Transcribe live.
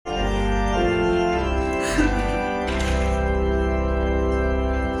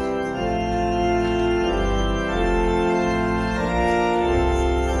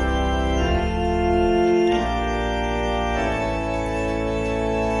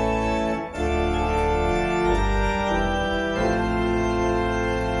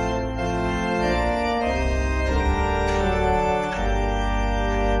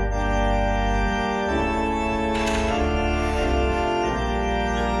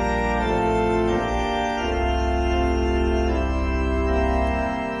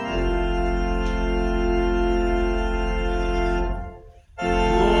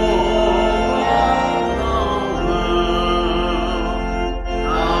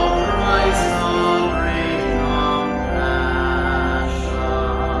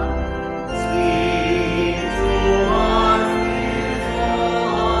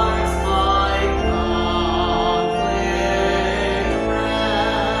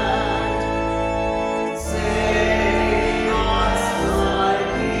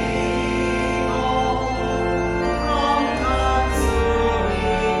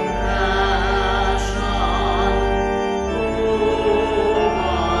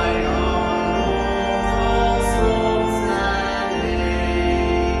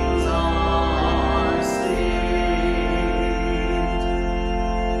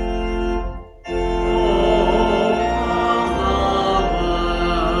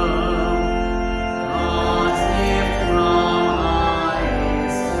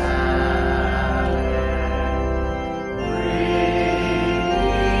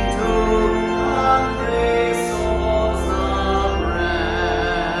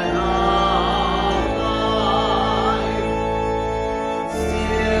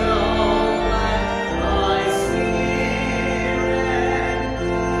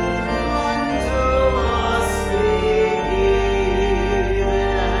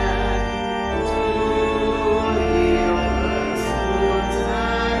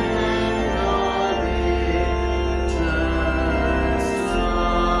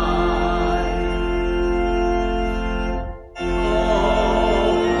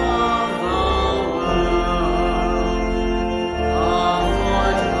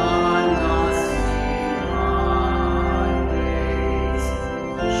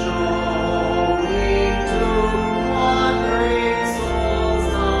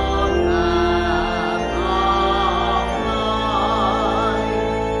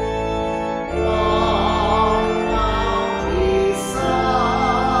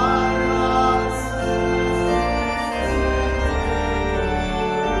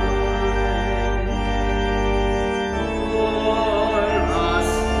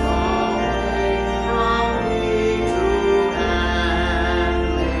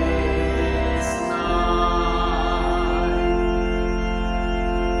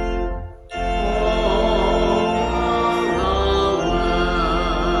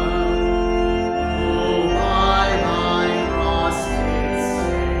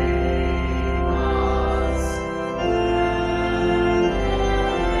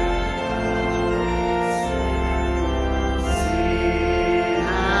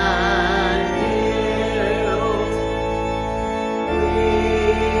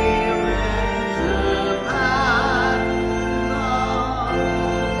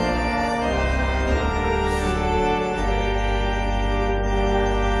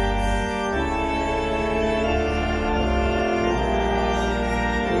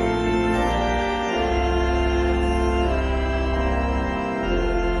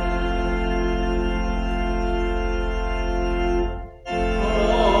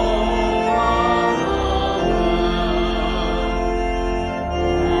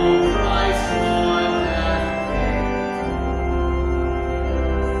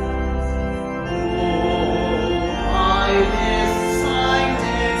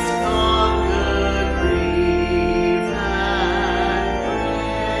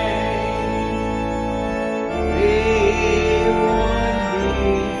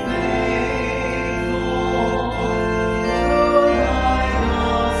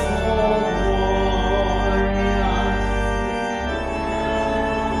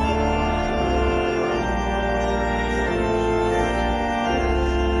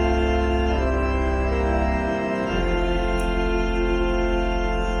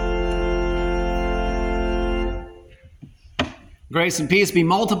Grace and peace be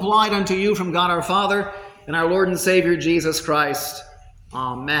multiplied unto you from God our Father and our Lord and Savior Jesus Christ.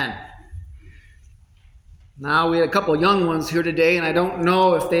 Amen. Now, we had a couple of young ones here today, and I don't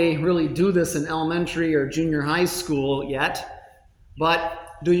know if they really do this in elementary or junior high school yet, but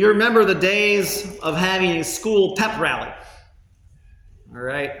do you remember the days of having a school pep rally? All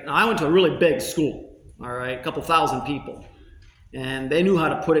right. Now, I went to a really big school, all right, a couple thousand people, and they knew how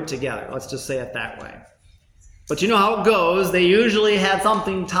to put it together. Let's just say it that way. But you know how it goes. They usually had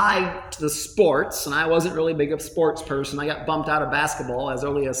something tied to the sports, and I wasn't really big of a sports person. I got bumped out of basketball as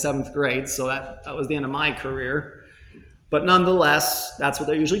early as 7th grade, so that was the end of my career. But nonetheless, that's what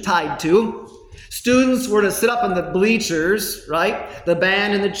they're usually tied to. Students were to sit up in the bleachers, right? The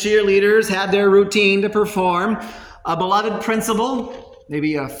band and the cheerleaders had their routine to perform. A beloved principal,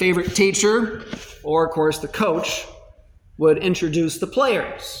 maybe a favorite teacher, or of course the coach, would introduce the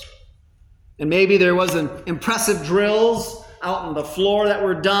players. And maybe there was an impressive drills out on the floor that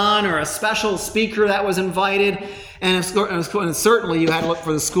were done, or a special speaker that was invited. And certainly you had to look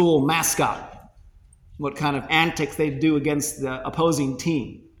for the school mascot, what kind of antics they'd do against the opposing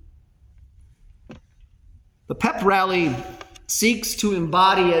team. The pep rally seeks to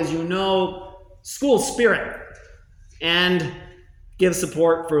embody, as you know, school spirit and give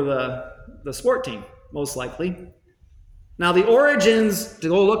support for the sport team, most likely. Now, the origins, to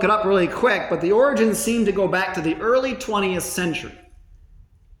go look it up really quick, but the origins seem to go back to the early 20th century.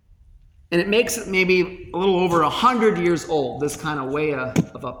 And it makes it maybe a little over 100 years old, this kind of way of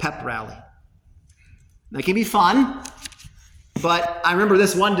a pep rally. Now, it can be fun, but I remember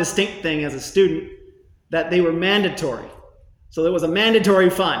this one distinct thing as a student, that they were mandatory. So there was a mandatory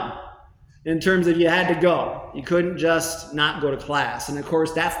fun in terms of you had to go. You couldn't just not go to class. And of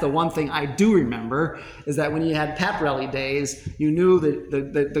course, that's the one thing I do remember, is that when you had pep rally days, you knew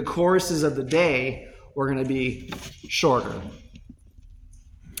that the courses of the day were going to be shorter.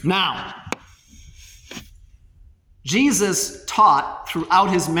 Now, Jesus taught throughout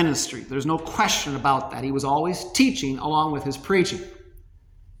his ministry. There's no question about that. He was always teaching along with his preaching.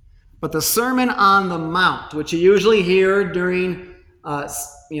 But the Sermon on the Mount, which you usually hear during,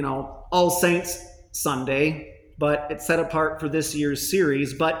 All Saints Sunday, but it's set apart for this year's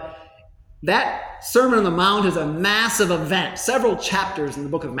series. But that Sermon on the Mount is a massive event, several chapters in the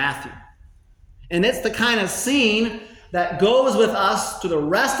book of Matthew. And it's the kind of scene that goes with us to the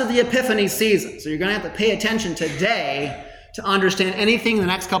rest of the Epiphany season. So you're going to have to pay attention today to understand anything in the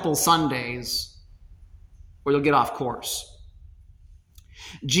next couple of Sundays, or you'll get off course.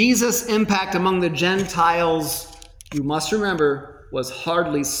 Jesus' impact among the Gentiles, you must remember, was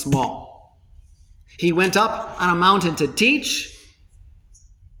hardly small. He went up on a mountain to teach,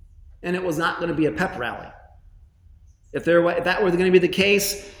 and it was not going to be a pep rally. If that were going to be the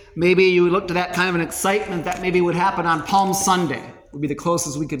case, maybe you would look to that kind of an excitement that maybe would happen on Palm Sunday, would be the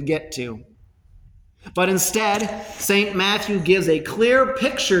closest we could get to. But instead, St. Matthew gives a clear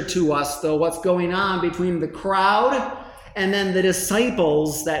picture to us, though, what's going on between the crowd and then the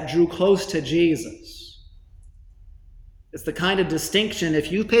disciples that drew close to Jesus. It's the kind of distinction,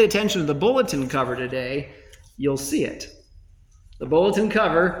 if you paid attention to the bulletin cover today, you'll see it. The bulletin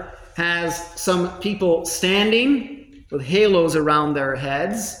cover has some people standing with halos around their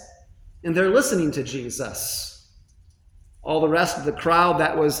heads, and they're listening to Jesus. All the rest of the crowd,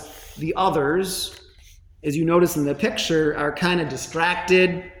 that was the others, as you notice in the picture, are kind of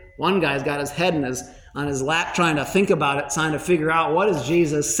distracted. One guy's got his head on his lap trying to think about it, trying to figure out what does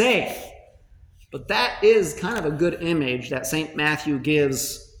Jesus say. But that is kind of a good image that St. Matthew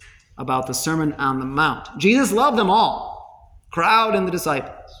gives about the Sermon on the Mount. Jesus loved them all, crowd and the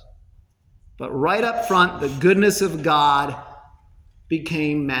disciples. But right up front, the goodness of God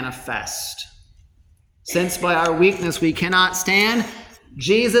became manifest. Since by our weakness we cannot stand,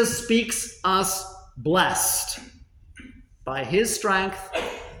 Jesus speaks us blessed by his strength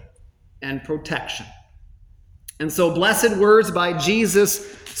and protection. And so blessed words by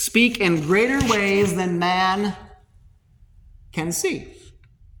Jesus speak in greater ways than man can see.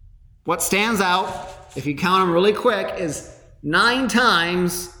 What stands out, if you count them really quick, is 9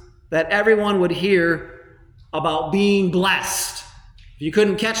 times that everyone would hear about being blessed. If you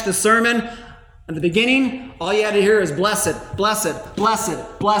couldn't catch the sermon at the beginning, all you had to hear is blessed, blessed,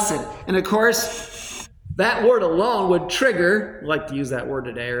 blessed, blessed. And of course, that word alone would trigger, we like to use that word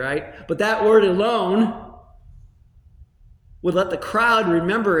today, right? But that word alone would let the crowd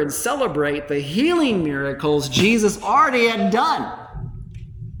remember and celebrate the healing miracles Jesus already had done.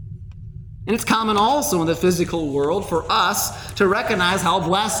 And it's common also in the physical world for us to recognize how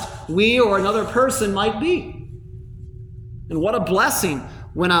blessed we or another person might be. And what a blessing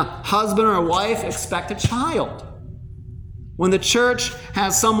when a husband or a wife expect a child. when the church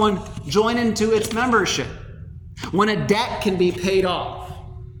has someone join into its membership, when a debt can be paid off,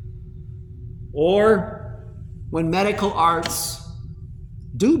 or when medical arts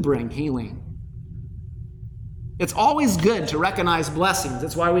do bring healing. It's always good to recognize blessings.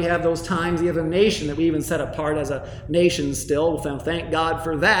 That's why we have those times of a nation that we even set apart as a nation still. Thank God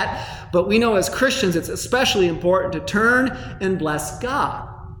for that. But we know as Christians it's especially important to turn and bless God,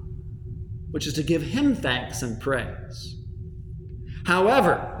 which is to give Him thanks and praise.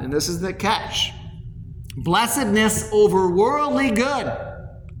 However, and this is the catch, blessedness over worldly good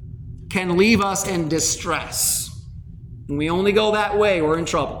can leave us in distress. When we only go that way, we're in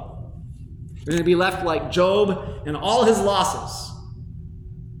trouble. We're going to be left like Job and all his losses,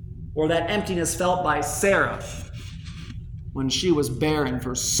 or that emptiness felt by Sarah when she was barren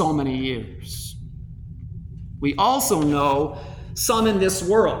for so many years. We also know some in this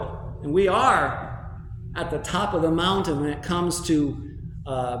world, and we are at the top of the mountain when it comes to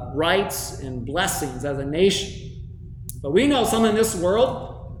rights and blessings as a nation. But we know some in this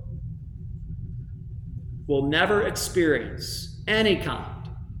world will never experience any kind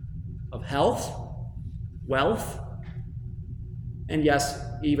of health, wealth, and yes,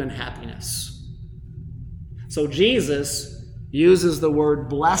 even happiness. So Jesus uses the word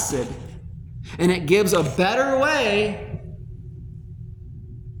blessed, and it gives a better way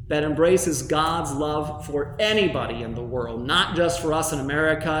that embraces God's love for anybody in the world, not just for us in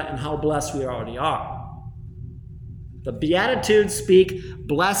America and how blessed we already are. The Beatitudes speak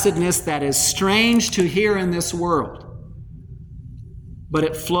blessedness that is strange to hear in this world, but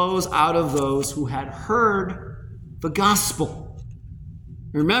it flows out of those who had heard the gospel.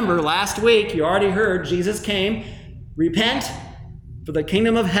 Remember, last week you already heard Jesus came, repent, for the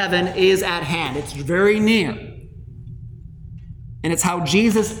kingdom of heaven is at hand. It's very near. And it's how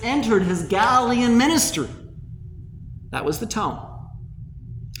Jesus entered his Galilean ministry. That was the tone.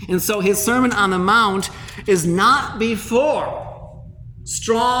 And so his Sermon on the Mount is not before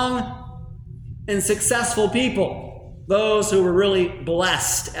strong and successful people, those who were really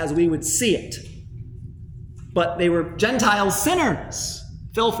blessed as we would see it. But they were Gentile sinners,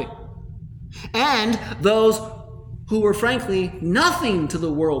 filthy. And those who were frankly nothing to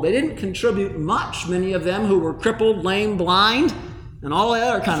the world. They didn't contribute much, many of them who were crippled, lame, blind, and all that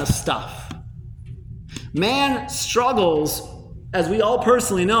other kind of stuff. Man struggles, as we all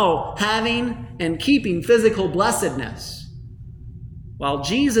personally know, having and keeping physical blessedness, while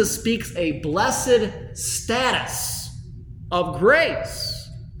Jesus speaks a blessed status of grace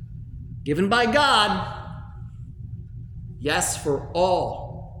given by God, yes, for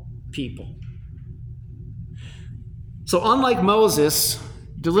all people. So unlike Moses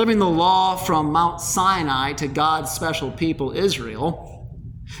delivering the law from Mount Sinai to God's special people, Israel,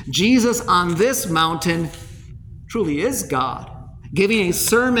 Jesus on this mountain truly is God, giving a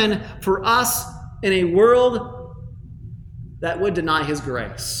sermon for us in a world that would deny his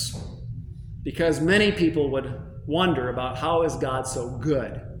grace. Because many people would wonder about how is God so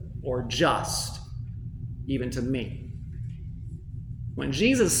good or just, even to me. When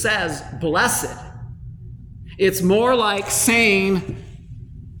Jesus says blessed, it's more like saying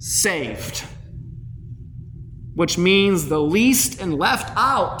saved, which means the least and left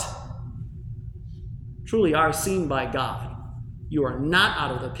out truly are seen by God. You are not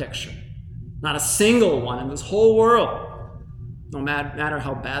out of the picture. Not a single one in this whole world, no matter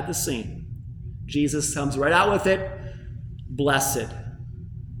how bad the scene. Jesus comes right out with it. Blessed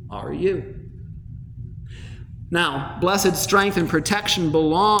are you. Now, blessed strength and protection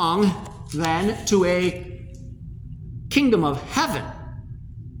belong then to a kingdom of heaven.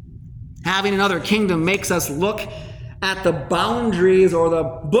 Having another kingdom makes us look at the boundaries or the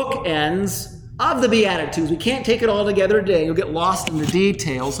bookends of the Beatitudes. We can't take it all together today. You'll get lost in the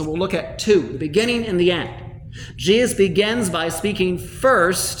details, so we'll look at two, the beginning and the end. Jesus begins by speaking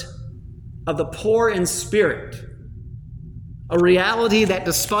first of the poor in spirit, a reality that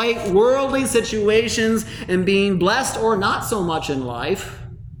despite worldly situations and being blessed or not so much in life,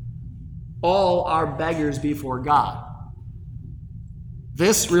 all are beggars before God.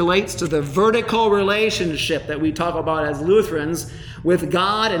 This relates to the vertical relationship that we talk about as Lutherans with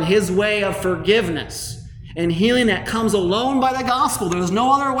God and his way of forgiveness and healing that comes alone by the gospel. There's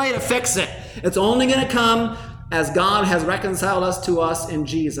no other way to fix it. It's only going to come as God has reconciled us to us in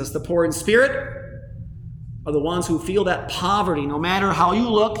Jesus. The poor in spirit are the ones who feel that poverty, no matter how you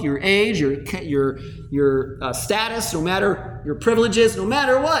look, your age, your status, no matter your privileges, no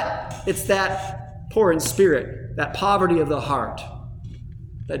matter what. It's that poor in spirit, that poverty of the heart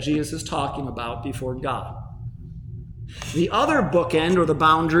that Jesus is talking about before God. The other bookend or the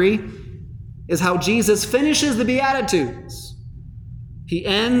boundary is how Jesus finishes the Beatitudes. He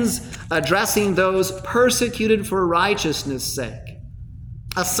ends addressing those persecuted for righteousness' sake,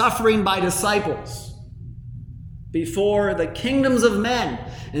 a suffering by disciples before the kingdoms of men.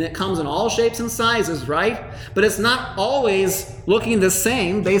 And it comes in all shapes and sizes, right? But it's not always looking the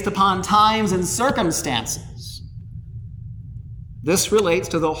same based upon times and circumstances. This relates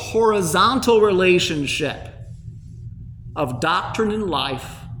to the horizontal relationship of doctrine and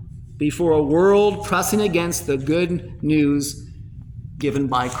life before a world pressing against the good news given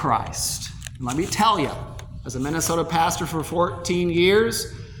by Christ. And let me tell you, as a Minnesota pastor for 14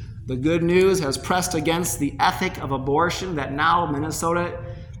 years, the good news has pressed against the ethic of abortion that now Minnesota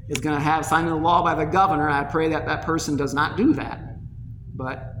is going to have signed into law by the governor. I pray that that person does not do that.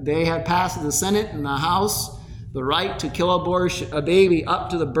 But they have passed in the Senate and the House the right to kill a baby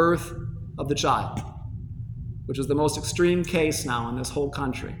up to the birth of the child, which is the most extreme case now in this whole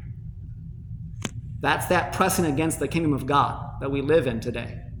country. That's that pressing against the kingdom of God that we live in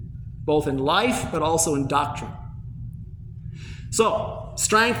today, both in life but also in doctrine. So,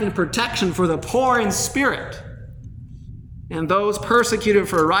 strength and protection for the poor in spirit and those persecuted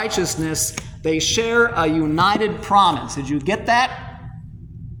for righteousness, they share a united promise. Did you get that?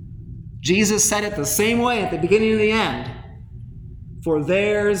 Jesus said it the same way at the beginning and the end. For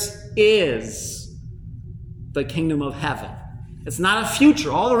theirs is the kingdom of heaven. It's not a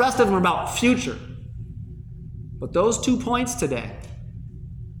future. All the rest of them are about future. But those 2 points today,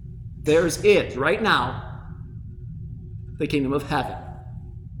 theirs is, right now, the kingdom of heaven.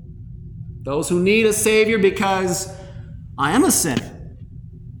 Those who need a Savior because I am a sinner.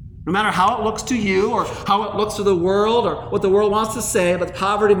 No matter how it looks to you or how it looks to the world or what the world wants to say about the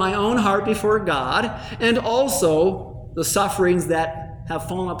poverty of my own heart before God, and also the sufferings that have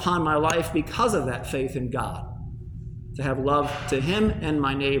fallen upon my life because of that faith in God, to have love to Him and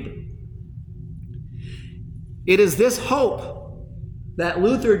my neighbor. It is this hope that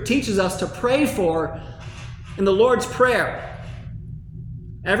Luther teaches us to pray for in the Lord's Prayer.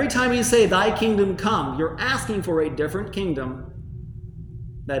 Every time you say, "Thy kingdom come," you're asking for a different kingdom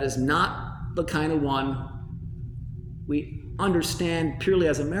that is not the kind of one we understand purely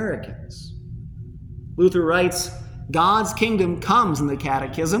as Americans. Luther writes, God's kingdom comes in the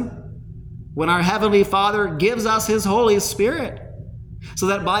Catechism when our Heavenly Father gives us His Holy Spirit, so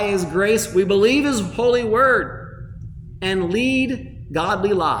that by His grace we believe His holy word and lead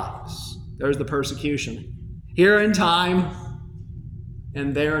godly lives. There's the persecution. Here in time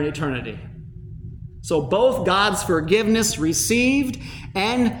and there in eternity. So both God's forgiveness received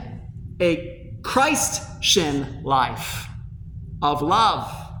and a Christian life of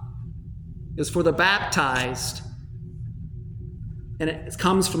love is for the baptized, and it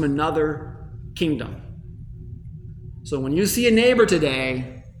comes from another kingdom. So when you see a neighbor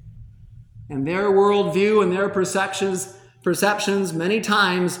today and their worldview and their perceptions, many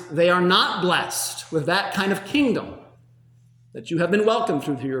times they are not blessed with that kind of kingdom that you have been welcomed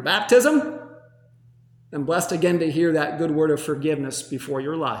through your baptism, and blessed again to hear that good word of forgiveness before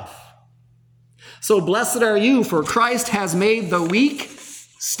your life. So blessed are you, for Christ has made the weak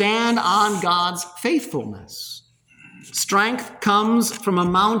stand on God's faithfulness. Strength comes from a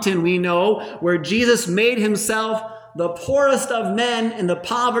mountain, we know, where Jesus made Himself the poorest of men in the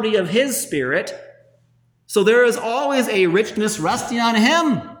poverty of His Spirit. So there is always a richness resting on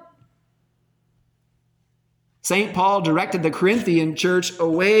Him. St. Paul directed the Corinthian church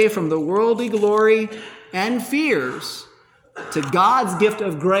away from the worldly glory and fears to God's gift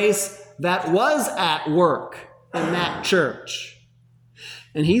of grace that was at work in that church.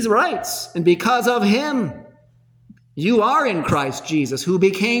 And he writes, and because of Him, you are in Christ Jesus, who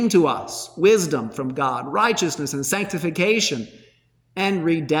became to us wisdom from God, righteousness and sanctification and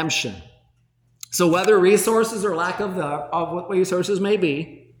redemption. So whether resources or lack of what resources may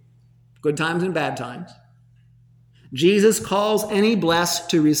be, good times and bad times, Jesus calls any blessed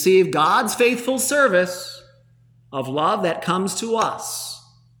to receive God's faithful service of love that comes to us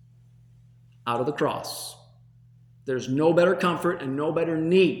out of the cross. There's no better comfort and no better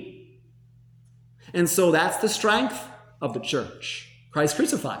need. And so that's the strength of the church, Christ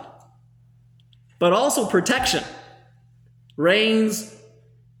crucified. But also protection reigns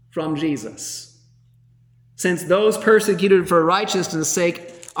from Jesus. Since those persecuted for righteousness' sake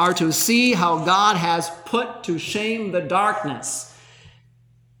are to see how God has put to shame the darkness,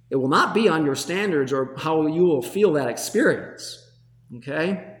 it will not be on your standards or how you will feel that experience.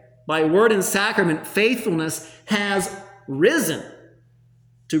 Okay? By word and sacrament, faithfulness has risen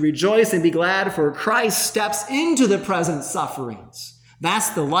to rejoice and be glad, for Christ steps into the present sufferings.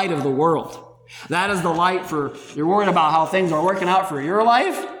 That's the light of the world. That is the light for, you're worried about how things are working out for your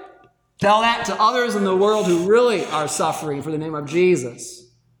life? Tell that to others in the world who really are suffering for the name of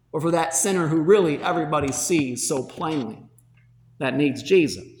Jesus, or for that sinner who really everybody sees so plainly that needs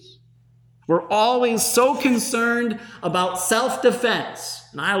Jesus. We're always so concerned about self-defense.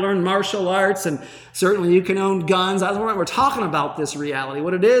 And I learned martial arts, and certainly you can own guns. That's why we're talking about this reality.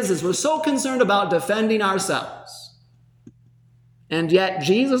 What it is we're so concerned about defending ourselves. And yet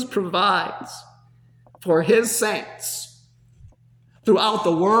Jesus provides for his saints throughout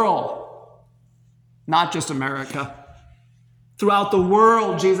the world, not just America. Throughout the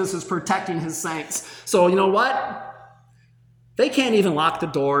world, Jesus is protecting his saints. So you know what? They can't even lock the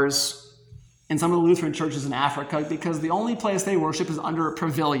doors in some of the Lutheran churches in Africa because the only place they worship is under a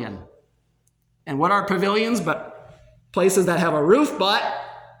pavilion. And what are pavilions but places that have a roof but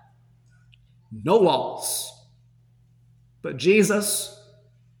no walls? But Jesus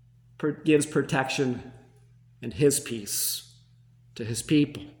gives protection and his peace to his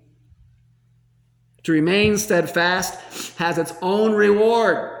people. To remain steadfast has its own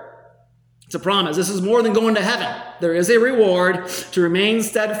reward. It's a promise. This is more than going to heaven. There is a reward to remain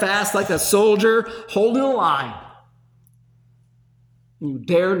steadfast like a soldier holding a line. You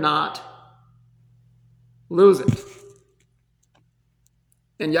dare not lose it.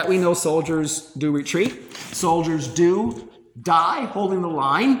 And yet we know soldiers do retreat. Soldiers do die holding the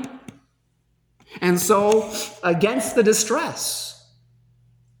line. And so, against the distress,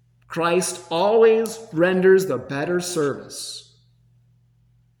 Christ always renders the better service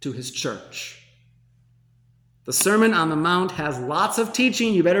to his church. The Sermon on the Mount has lots of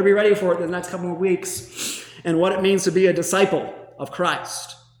teaching. You better be ready for it in the next couple of weeks. And what it means to be a disciple of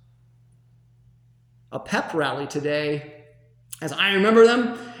Christ. A pep rally today, as I remember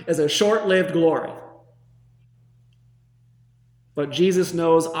them, is a short-lived glory. But Jesus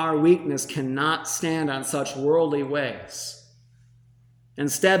knows our weakness cannot stand on such worldly ways.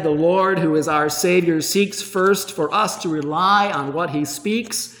 Instead, the Lord, who is our Savior, seeks first for us to rely on what he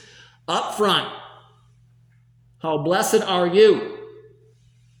speaks up front. How blessed are you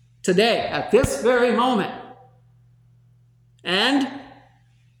today, at this very moment, and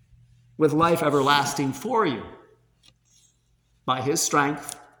with life everlasting for you by his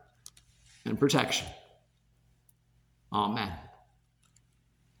strength and protection. Amen.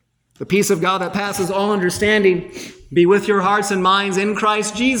 The peace of God that passes all understanding be with your hearts and minds in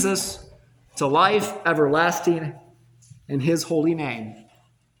Christ Jesus to life everlasting in his holy name.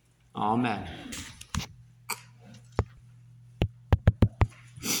 Amen.